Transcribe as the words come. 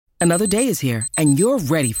Another day is here, and you're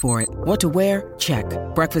ready for it. What to wear? Check.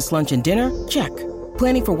 Breakfast, lunch, and dinner? Check.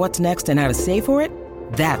 Planning for what's next and how to save for it?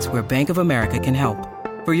 That's where Bank of America can help.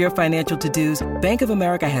 For your financial to-dos, Bank of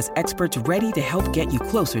America has experts ready to help get you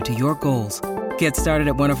closer to your goals. Get started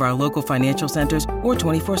at one of our local financial centers or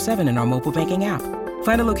 24/7 in our mobile banking app.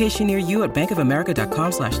 Find a location near you at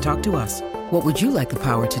bankofamerica.com/talktous. What would you like the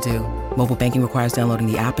power to do? Mobile banking requires downloading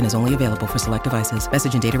the app and is only available for select devices.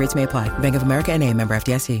 Message and data rates may apply. Bank of America N.A., member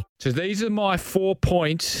FDIC. So these are my 4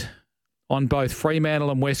 points on both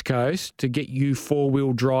Fremantle and West Coast to get you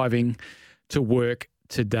four-wheel driving to work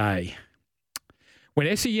today. When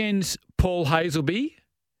SEN's Paul Hazelby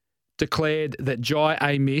declared that Jai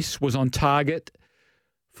Amiss was on target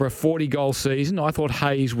for a 40-goal season, I thought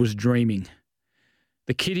Hayes was dreaming.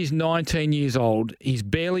 The kid is 19 years old. He's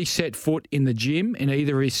barely set foot in the gym in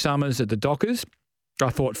either of his summers at the Dockers. I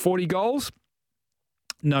thought 40 goals?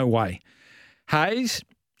 No way. Hayes,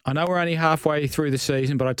 I know we're only halfway through the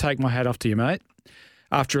season, but I take my hat off to you, mate.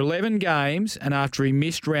 After 11 games and after he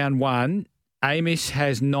missed round 1, Amiss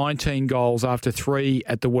has 19 goals after 3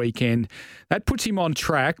 at the weekend. That puts him on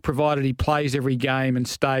track, provided he plays every game and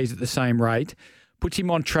stays at the same rate, puts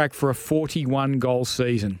him on track for a 41-goal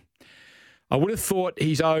season. I would have thought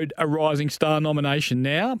he's owed a Rising Star nomination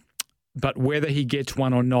now, but whether he gets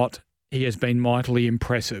one or not, he has been mightily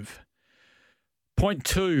impressive. Point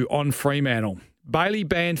 2 on Fremantle. Bailey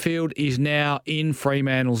Banfield is now in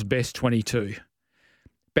Fremantle's best 22.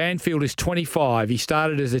 Banfield is 25. He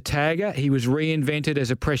started as a tagger. He was reinvented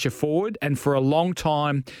as a pressure forward, and for a long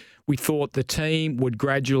time we thought the team would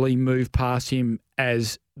gradually move past him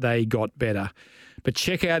as they got better. But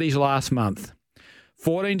check out his last month.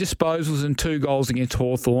 14 disposals and 2 goals against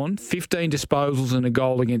Hawthorn, 15 disposals and a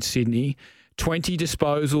goal against Sydney, 20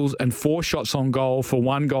 disposals and 4 shots on goal for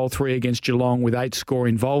 1 goal, 3 against Geelong with 8 score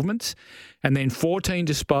involvements, and then 14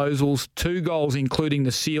 disposals, 2 goals including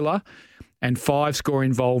the sealer, and 5 score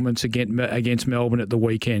involvements against Melbourne at the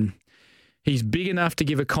weekend. He's big enough to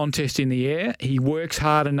give a contest in the air. He works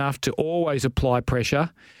hard enough to always apply pressure.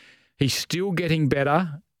 He's still getting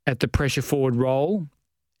better at the pressure forward role,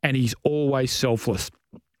 and he's always selfless.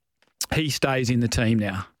 He stays in the team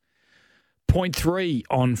now. Point 3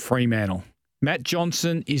 on Fremantle. Matt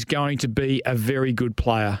Johnson is going to be a very good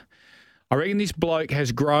player. I reckon this bloke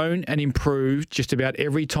has grown and improved just about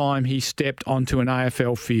every time he stepped onto an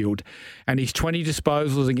AFL field, and his 20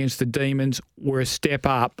 disposals against the Demons were a step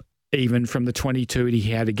up even from the 22 he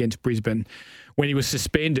had against Brisbane when he was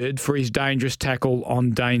suspended for his dangerous tackle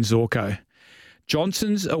on Dane Zorko.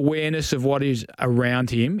 Johnson's awareness of what is around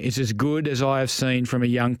him is as good as I have seen from a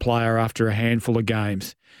young player after a handful of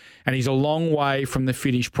games, and he's a long way from the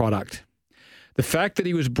finished product. The fact that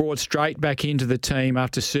he was brought straight back into the team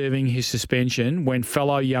after serving his suspension when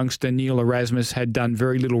fellow youngster Neil Erasmus had done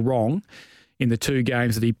very little wrong in the 2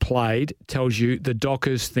 games that he played tells you the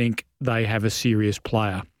Dockers think they have a serious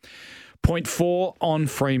player. Point 4 on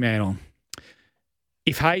Fremantle.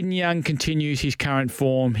 If Hayden Young continues his current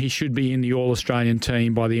form, he should be in the All-Australian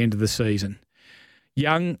team by the end of the season.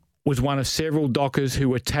 Young was one of several Dockers who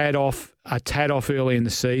were a tad off early in the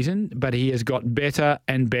season, but he has got better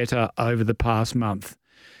and better over the past month.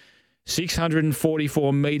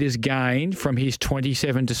 644 metres gained from his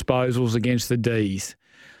 27 disposals against the D's.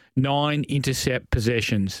 9 intercept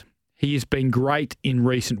possessions. He has been great in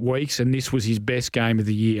recent weeks, and this was his best game of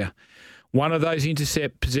the year. One of those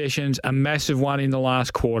intercept possessions, a massive one in the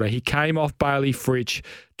last quarter. He came off Bailey Fritsch,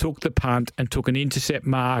 took the punt and took an intercept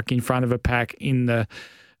mark in front of a pack in the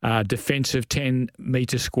defensive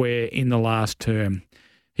 10-metre square in the last term.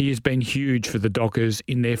 He has been huge for the Dockers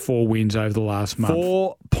in their 4 wins over the last month.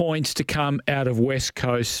 4 points to come out of West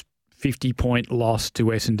Coast's 50-point loss to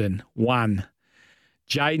Essendon. 1,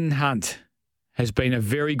 Jaden Hunt has been a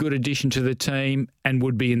very good addition to the team and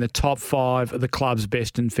would be in the top 5 of the club's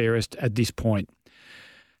best and fairest at this point.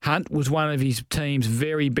 Hunt was one of his team's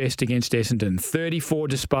very best against Essendon. 34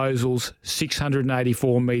 disposals,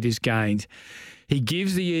 684 metres gained. He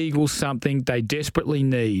gives the Eagles something they desperately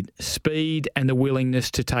need, speed and the willingness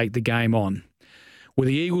to take the game on. Were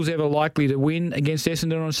the Eagles ever likely to win against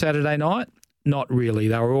Essendon on Saturday night? Not really.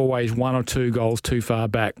 They were always 1 or 2 goals too far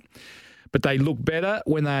back. But they look better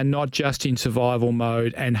when they are not just in survival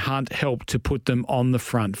mode, and Hunt helped to put them on the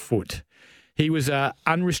front foot. He was an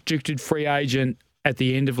unrestricted free agent at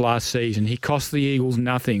the end of last season. He cost the Eagles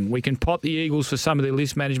nothing. We can pot the Eagles for some of their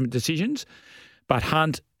list management decisions, but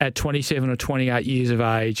Hunt at 27 or 28 years of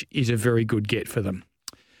age is a very good get for them.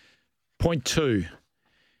 Point 2,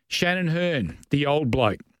 Shannon Hurn, the old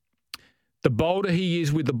bloke. The bolder he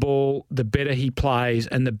is with the ball, the better he plays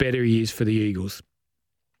and the better he is for the Eagles.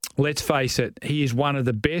 let's face it, he is one of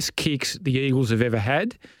the best kicks the Eagles have ever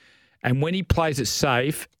had. And when he plays it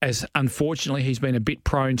safe, as unfortunately he's been a bit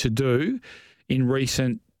prone to do in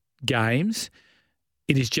recent games,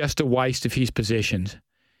 it is just a waste of his possessions.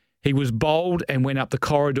 He was bold and went up the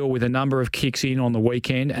corridor with a number of kicks in on the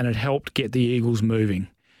weekend, and it helped get the Eagles moving.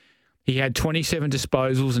 He had 27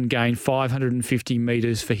 disposals and gained 550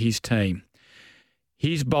 metres for his team.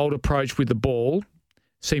 His bold approach with the ball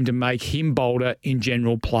seemed to make him bolder in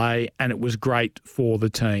general play, and it was great for the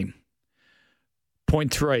team.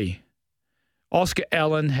 Point 3. Oscar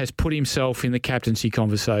Allen has put himself in the captaincy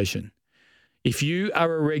conversation. If you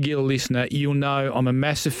are a regular listener, you'll know I'm a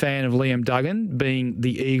massive fan of Liam Duggan being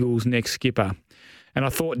the Eagles' next skipper. And I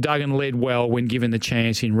thought Duggan led well when given the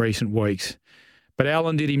chance in recent weeks. But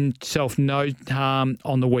Allen did himself no harm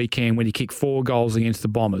on the weekend when he kicked 4 goals against the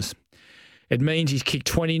Bombers. It means he's kicked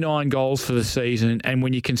 29 goals for the season, and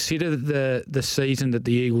when you consider the season that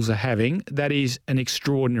the Eagles are having, that is an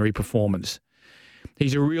extraordinary performance.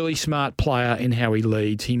 He's a really smart player in how he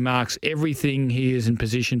leads. He marks everything he is in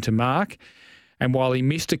position to mark. And while he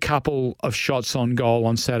missed a couple of shots on goal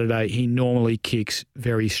on Saturday, he normally kicks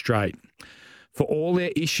very straight. For all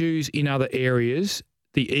their issues in other areas,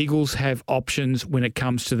 the Eagles have options when it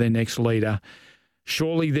comes to their next leader.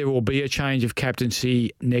 Surely there will be a change of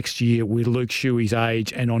captaincy next year with Luke Shuey's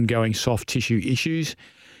age and ongoing soft tissue issues.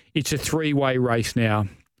 It's a 3-way race now.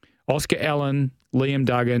 Oscar Allen, Liam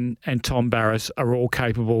Duggan and Tom Barrass are all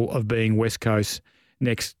capable of being West Coast's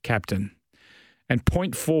next captain. And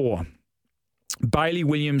point 4. Bailey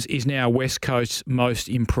Williams is now West Coast's most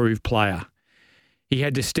improved player. He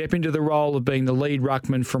had to step into the role of being the lead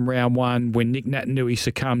ruckman from round 1 when Nick Natanui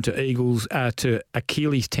succumbed to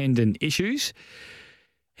Achilles tendon issues.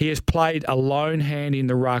 He has played a lone hand in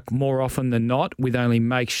the ruck more often than not with only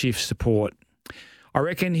makeshift support. I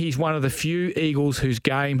reckon he's one of the few Eagles whose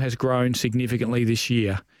game has grown significantly this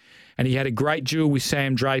year. And he had a great duel with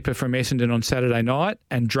Sam Draper from Essendon on Saturday night,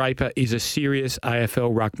 and Draper is a serious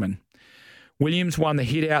AFL ruckman. Williams won the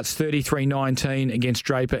hit-outs 33-19 against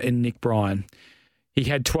Draper and Nick Bryan. He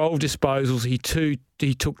had 12 disposals.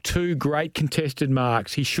 He took 2 great contested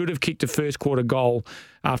marks. He should have kicked a first-quarter goal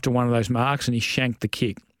after one of those marks, and he shanked the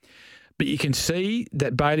kick. But you can see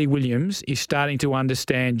that Bailey Williams is starting to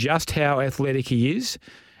understand just how athletic he is,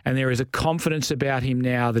 and there is a confidence about him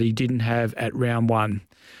now that he didn't have at round 1.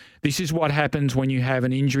 This is what happens when you have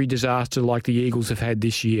an injury disaster like the Eagles have had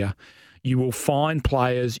this year. You will find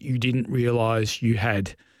players you didn't realise you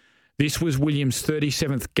had. This was Williams'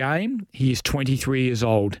 37th game. He is 23 years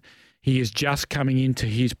old. He is just coming into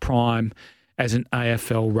his prime as an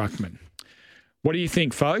AFL ruckman. What do you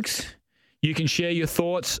think, folks? You can share your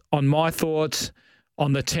thoughts on my thoughts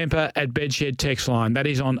on the Temper at Bedshed text line. That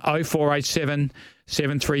is on 0487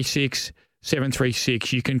 736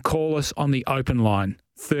 736. You can call us on the open line,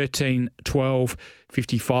 13 12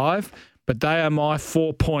 55. But they are my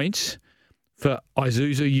 4 points for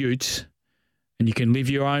Isuzu Utes, and you can live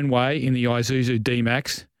your own way in the Isuzu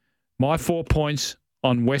D-Max. My 4 points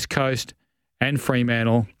on West Coast and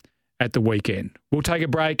Fremantle at the weekend. We'll take a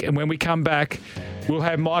break, and when we come back, we'll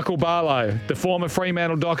have Michael Barlow, the former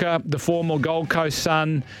Fremantle Docker, the former Gold Coast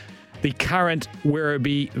Sun, the current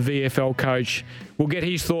Werribee VFL coach. We'll get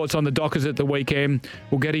his thoughts on the Dockers at the weekend.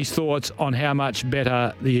 We'll get his thoughts on how much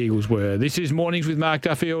better the Eagles were. This is Mornings with Mark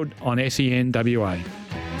Duffield on SEN WA.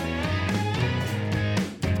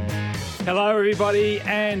 Hello, everybody,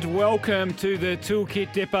 and welcome to the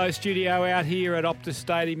Toolkit Depot studio out here at Optus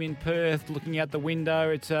Stadium in Perth. Looking out the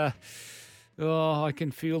window, I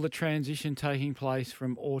can feel the transition taking place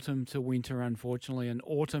from autumn to winter, unfortunately. And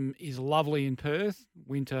autumn is lovely in Perth.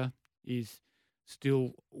 Winter is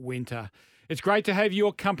still winter. It's great to have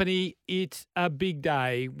your company. It's a big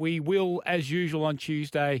day. We will, as usual on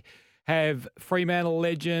Tuesday, have Fremantle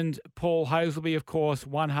legend Paul Hasleby, of course,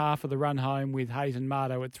 one half of the run home with Hayes and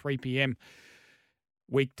Marto at 3 p.m.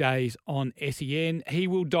 weekdays on SEN. He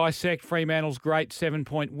will dissect Fremantle's great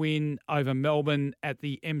 7-point win over Melbourne at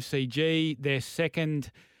the MCG, their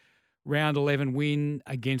second round 11 win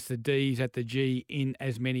against the D's at the G in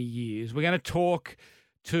as many years. We're going to talk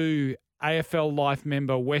to AFL Life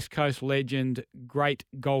member, West Coast legend, great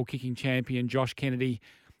goal-kicking champion Josh Kennedy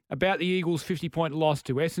about the Eagles' 50-point loss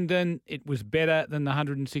to Essendon. It was better than the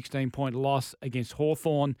 116-point loss against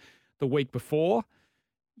Hawthorn the week before.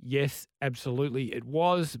 Yes, absolutely it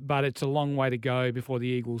was, but it's a long way to go before the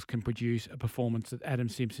Eagles can produce a performance that Adam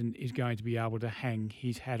Simpson is going to be able to hang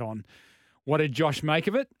his hat on. What did Josh make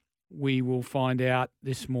of it? We will find out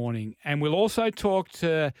this morning. And we'll also talk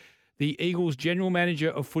to the Eagles' General Manager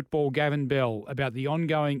of Football, Gavin Bell, about the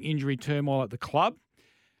ongoing injury turmoil at the club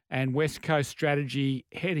and West Coast strategy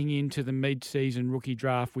heading into the mid-season rookie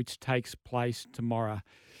draft, which takes place tomorrow.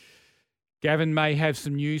 Gavin may have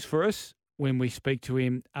some news for us when we speak to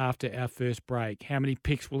him after our first break. How many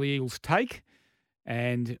picks will the Eagles take?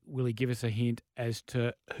 And will he give us a hint as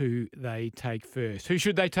to who they take first? Who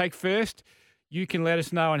should they take first? You can let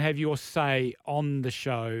us know and have your say on the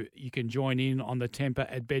show. You can join in on the Temper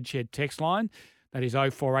at Bedshed text line. That is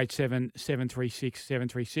 0487 736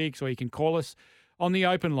 736. Or you can call us on the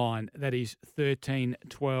open line. That is 13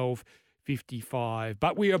 12 55.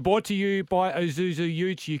 But we are brought to you by Isuzu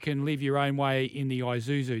Utes. You can live your own way in the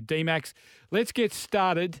Isuzu D-Max. Let's get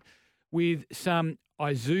started with some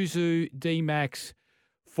Isuzu D-Max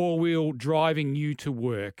four-wheel driving you to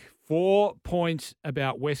work. 4 points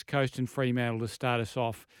about West Coast and Fremantle to start us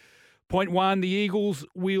off. Point one, the Eagles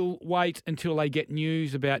will wait until they get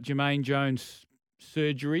news about Jermaine Jones'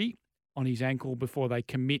 surgery on his ankle before they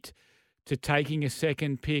commit to taking a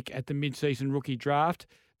second pick at the mid-season rookie draft.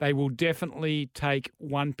 They will definitely take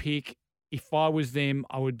one pick. If I was them,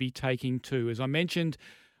 I would be taking two. As I mentioned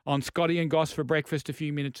on Scotty and Goss for breakfast a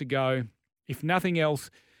few minutes ago, if nothing else,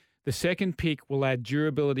 the second pick will add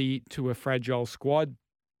durability to a fragile squad.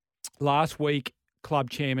 Last week, club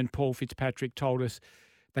chairman Paul Fitzpatrick told us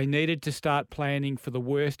they needed to start planning for the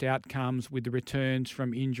worst outcomes with the returns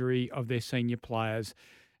from injury of their senior players.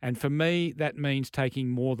 And for me, that means taking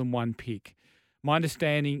more than one pick. My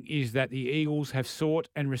understanding is that the Eagles have sought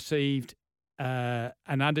and received an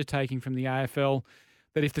undertaking from the AFL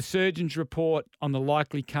that if the surgeons report on the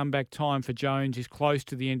likely comeback time for Jones is close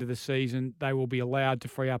to the end of the season, they will be allowed to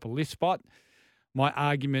free up a list spot. My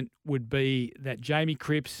argument would be that Jamie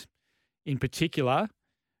Cripps, in particular,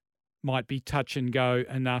 might be touch and go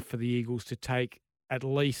enough for the Eagles to take at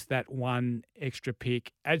least that one extra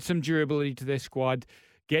pick, add some durability to their squad,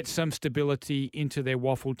 get some stability into their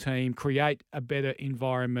waffle team, create a better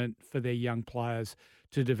environment for their young players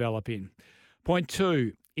to develop in. Point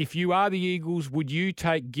two, if you are the Eagles, would you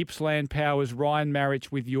take Gippsland Power's Ryan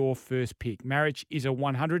Marich with your first pick? Marich is a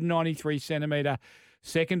 193-centimetre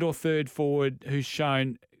second or third forward who's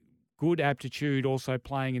shown good aptitude also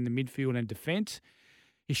playing in the midfield and defence.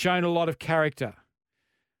 He's shown a lot of character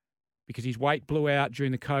because his weight blew out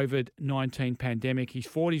during the COVID-19 pandemic. He's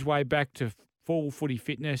fought his way back to full footy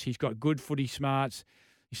fitness. He's got good footy smarts.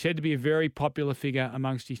 He's said to be a very popular figure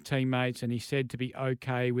amongst his teammates, and he's said to be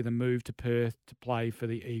okay with a move to Perth to play for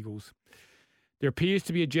the Eagles. There appears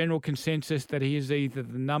to be a general consensus that he is either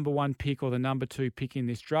the number one pick or the number two pick in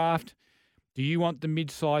this draft. Do you want the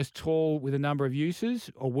mid-sized tall with a number of uses,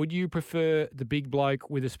 or would you prefer the big bloke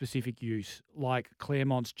with a specific use, like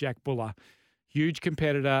Claremont's Jack Buller? Huge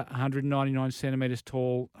competitor, 199 centimetres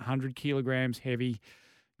tall, 100 kilograms heavy,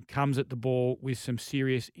 comes at the ball with some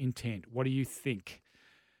serious intent. What do you think?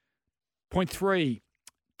 Point three,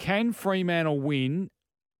 can Fremantle win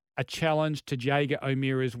a challenge to Jaeger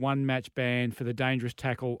O'Meara's one-match ban for the dangerous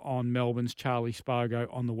tackle on Melbourne's Charlie Spargo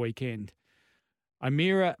on the weekend?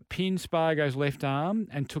 O'Meara pinned Spargo's left arm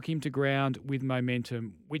and took him to ground with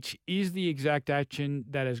momentum, which is the exact action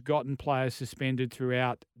that has gotten players suspended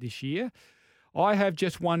throughout this year. I have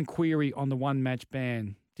just one query on the one-match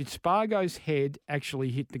ban. Did Spargo's head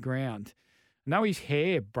actually hit the ground? I know his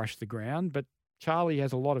hair brushed the ground, but Charlie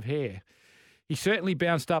has a lot of hair. He certainly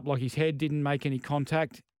bounced up like his head didn't make any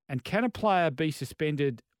contact. And can a player be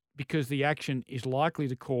suspended because the action is likely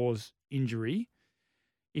to cause injury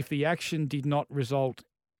if the action did not result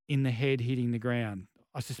in the head hitting the ground?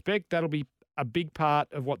 I suspect that'll be a big part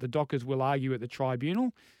of what the Dockers will argue at the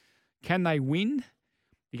tribunal. Can they win?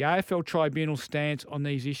 The AFL tribunal's stance on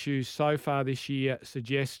these issues so far this year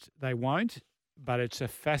suggests they won't, but it's a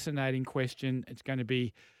fascinating question. It's going to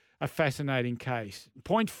be a fascinating case.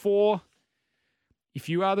 Point four, if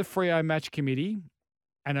you are the Freo match committee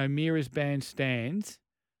and O'Meara's ban stands,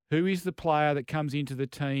 who is the player that comes into the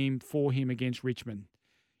team for him against Richmond?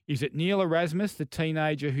 Is it Neil Erasmus, the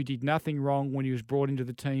teenager who did nothing wrong when he was brought into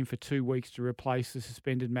the team for 2 weeks to replace the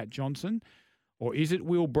suspended Matt Johnson? Or is it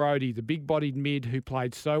Will Brodie, the big-bodied mid who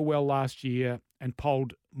played so well last year and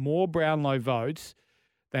polled more Brownlow votes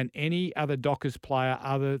than any other Dockers player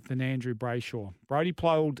other than Andrew Brayshaw? Brodie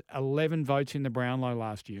polled 11 votes in the Brownlow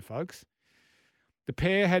last year, folks. The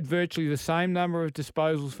pair had virtually the same number of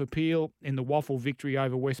disposals for Peel in the waffle victory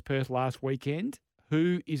over West Perth last weekend.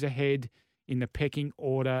 Who is ahead in the pecking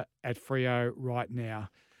order at Freo right now?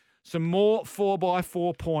 Some more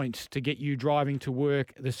 4x4 points to get you driving to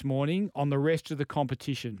work this morning on the rest of the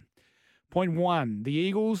competition. Point one, the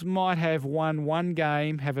Eagles might have won one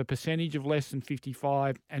game, have a percentage of less than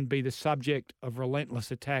 55, and be the subject of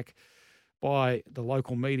relentless attack by the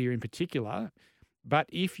local media in particular. But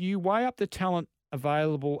if you weigh up the talent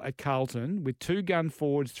available at Carlton with 2-gun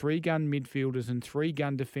forwards, 3-gun midfielders and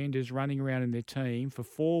 3-gun defenders running around in their team for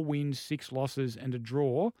 4 wins, 6 losses and a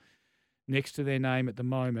draw next to their name at the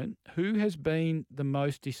moment, who has been the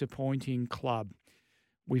most disappointing club?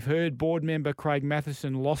 We've heard board member Craig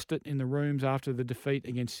Matheson lost it in the rooms after the defeat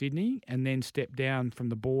against Sydney and then stepped down from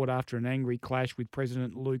the board after an angry clash with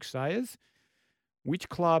President Luke Sayers. Which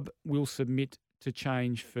club will submit to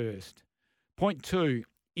change first? Point 2.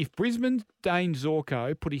 If Brisbane's Dane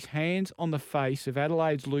Zorko put his hands on the face of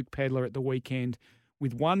Adelaide's Luke Pedlar at the weekend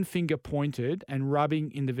with one finger pointed and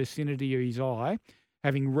rubbing in the vicinity of his eye,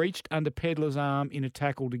 having reached under Pedlar's arm in a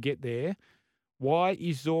tackle to get there, why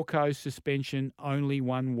is Zorko's suspension only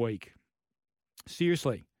 1 week?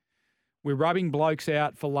 Seriously, we're rubbing blokes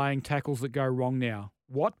out for laying tackles that go wrong now.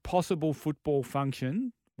 What possible football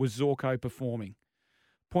function was Zorko performing?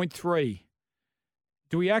 Point 3.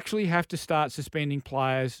 Do we actually have to start suspending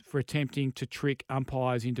players for attempting to trick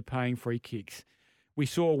umpires into paying free kicks? We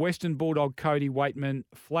saw Western Bulldog Cody Waitman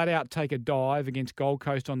flat out take a dive against Gold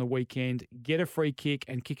Coast on the weekend, get a free kick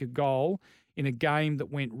and kick a goal in a game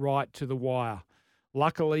that went right to the wire.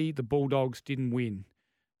 Luckily, the Bulldogs didn't win.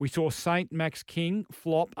 We saw St. Max King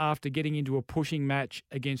flop after getting into a pushing match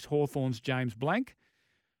against Hawthorn's James Blank.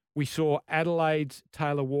 We saw Adelaide's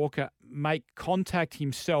Taylor Walker make contact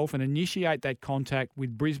himself and initiate that contact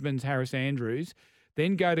with Brisbane's Harris Andrews,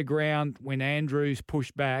 then go to ground when Andrews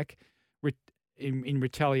pushed back in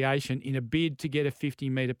retaliation in a bid to get a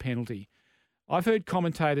 50-metre penalty. I've heard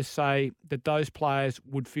commentators say that those players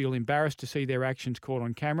would feel embarrassed to see their actions caught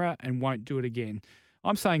on camera and won't do it again.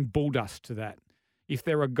 I'm saying bulldust to that. If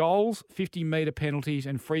there are goals, 50-metre penalties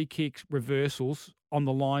and free kicks reversals on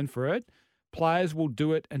the line for it, players will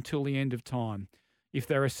do it until the end of time. If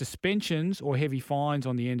there are suspensions or heavy fines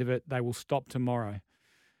on the end of it, they will stop tomorrow.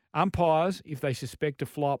 Umpires, if they suspect a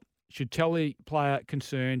flop, should tell the player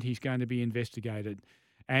concerned he's going to be investigated,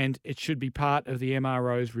 and it should be part of the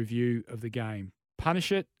MRO's review of the game. Punish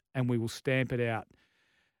it and we will stamp it out.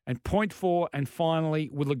 And point 4, and finally,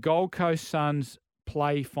 will the Gold Coast Suns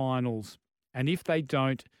play finals? And if they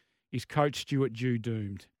don't, is Coach Stuart Dew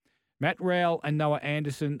doomed? Matt Rowell and Noah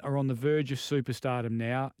Anderson are on the verge of superstardom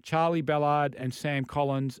now. Charlie Ballard and Sam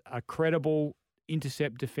Collins are credible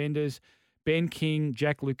intercept defenders. Ben King,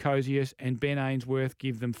 Jack Lucosius and Ben Ainsworth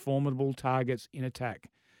give them formidable targets in attack.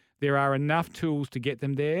 There are enough tools to get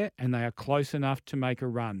them there, and they are close enough to make a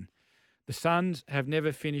run. The Suns have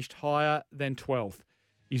never finished higher than 12th.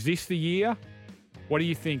 Is this the year? What do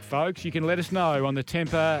you think, folks? You can let us know on the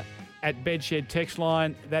Temper at Bedshed text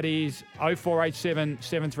line. That is 0487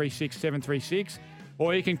 736 736.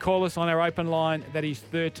 Or you can call us on our open line. That is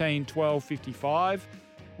 13 12 55.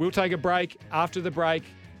 We'll take a break. After the break,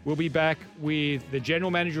 we'll be back with the General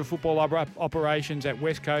Manager of Football Operations at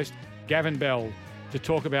West Coast, Gavin Bell, to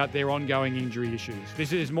talk about their ongoing injury issues.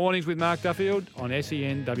 This is Mornings with Mark Duffield on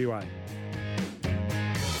SEN WA.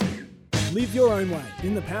 Live your own way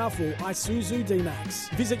in the powerful Isuzu D-Max.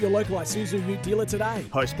 Visit your local Isuzu Ute dealer today.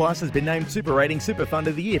 Host Plus has been named Super Rating Super Fund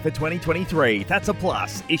of the Year for 2023. That's a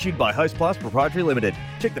plus. Issued by Host Plus Proprietary Limited.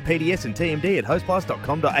 Check the PDS and TMD at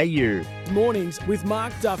hostplus.com.au. Mornings with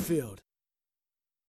Mark Duffield.